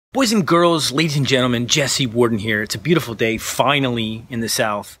Boys and girls, ladies and gentlemen, Jesse Warden here. It's a beautiful day, finally, in the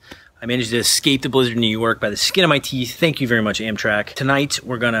South. I managed to escape the blizzard in New York by the skin of my teeth. Thank you very much, Amtrak. Tonight,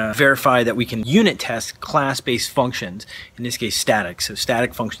 we're gonna verify that we can unit test class-based functions, in this case, static, so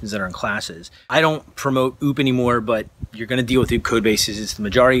static functions that are in classes. I don't promote OOP anymore, but you're gonna deal with OOP code bases. It's the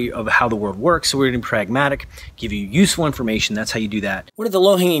majority of how the world works, so we're gonna be pragmatic, give you useful information. That's how you do that. What are the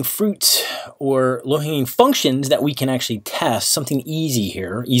low-hanging fruits or low-hanging functions that we can actually test? Something easy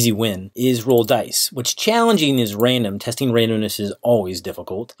here, easy win, is roll dice. What's challenging is random. Testing randomness is always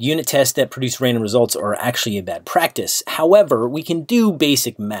difficult. Unit tests that produce random results are actually a bad practice. However, we can do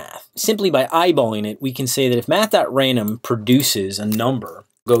basic math. Simply by eyeballing it, we can say that if math.random produces a number,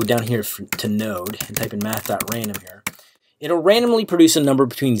 go down here to node and type in math.random here, it'll randomly produce a number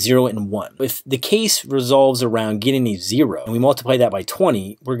between 0 and 1. If the case resolves around getting a 0, and we multiply that by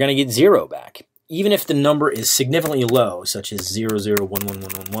 20, we're going to get 0 back. Even if the number is significantly low, such as 0, 0, 1, 1, 1,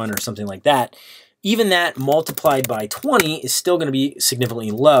 1, 1, or something like that, even that multiplied by 20 is still going to be significantly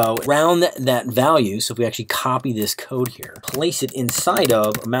low. Round that value, so if we actually copy this code here, place it inside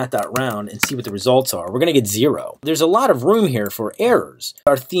of math.round and see what the results are, we're going to get 0. There's a lot of room here for errors.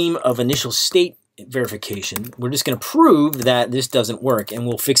 Our theme of initial state verification, we're just going to prove that this doesn't work, and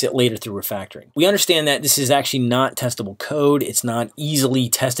we'll fix it later through refactoring. We understand that this is actually not testable code. It's not easily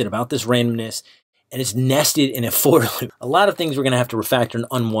tested about this randomness, and it's nested in a for loop. A lot of things we're going to have to refactor and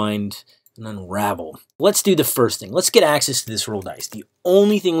unwind and unravel. Let's do the first thing. Let's get access to this roll dice. The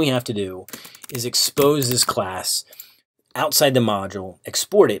only thing we have to do is expose this class outside the module,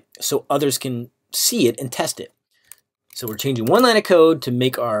 export it so others can see it and test it. So we're changing one line of code to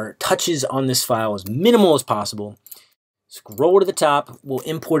make our touches on this file as minimal as possible. Scroll to the top. We'll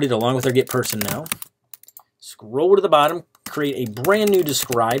import it along with our get person now. Scroll to the bottom. Create a brand new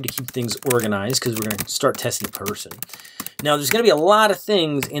describe to keep things organized because we're going to start testing person. Now there's going to be a lot of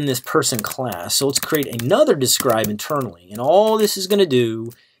things in this person class, so let's create another describe internally. And all this is going to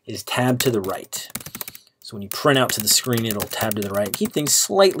do is tab to the right. So when you print out to the screen, it'll tab to the right. Keep things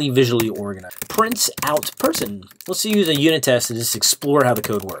slightly visually organized. Prints out person. Let's use a unit test to just explore how the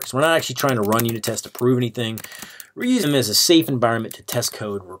code works. We're not actually trying to run unit tests to prove anything. We're using them as a safe environment to test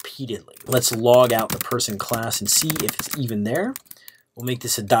code repeatedly. Let's log out the person class and see if it's even there. We'll make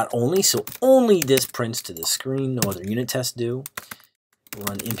this a dot only, so only this prints to the screen. No other unit tests do. We'll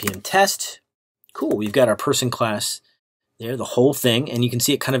run npm test. Cool, we've got our person class there, the whole thing, and you can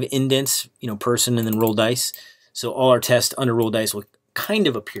see it kind of indents, person and then roll dice. So all our tests under roll dice will kind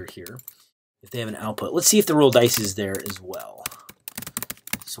of appear here if they have an output. Let's see if the roll dice is there as well.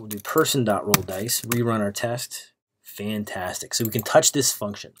 So we'll do person.rollDice, rerun our test. Fantastic. So we can touch this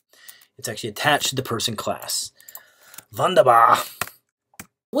function. It's actually attached to the person class. Wunderbar.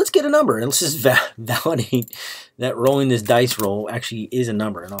 Let's get a number, and let's just validate that rolling this dice roll actually is a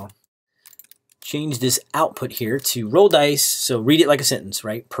number. And I'll change this output here to roll dice. So read it like a sentence,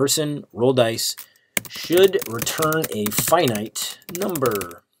 right? Person, roll dice, should return a finite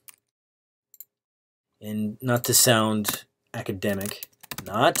number. And not to sound academic,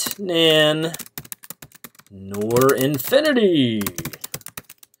 not nan, nor infinity.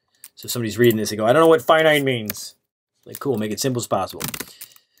 So if somebody's reading this, they go, I don't know what finite means. Like, cool, make it simple as possible.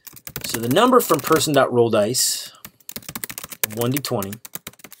 So the number from person.rollDice, 1d20,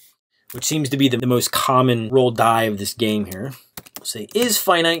 which seems to be the most common roll die of this game here. We'll say is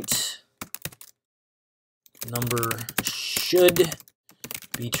finite, number should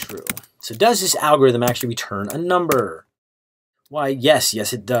be true. So does this algorithm actually return a number? Why, yes,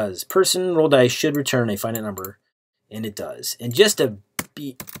 it does. Person roll dice should return a finite number, and it does. And just to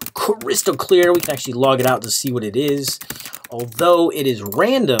be crystal clear, we can actually log it out to see what it is. Although it is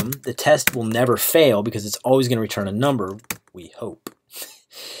random, the test will never fail because it's always going to return a number, we hope.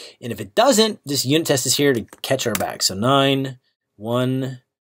 And if it doesn't, this unit test is here to catch our back. So 9, 1,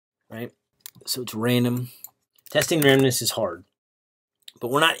 right? So it's random. Testing randomness is hard. But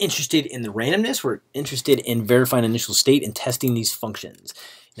we're not interested in the randomness. We're interested in verifying initial state and testing these functions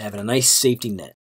and having a nice safety net.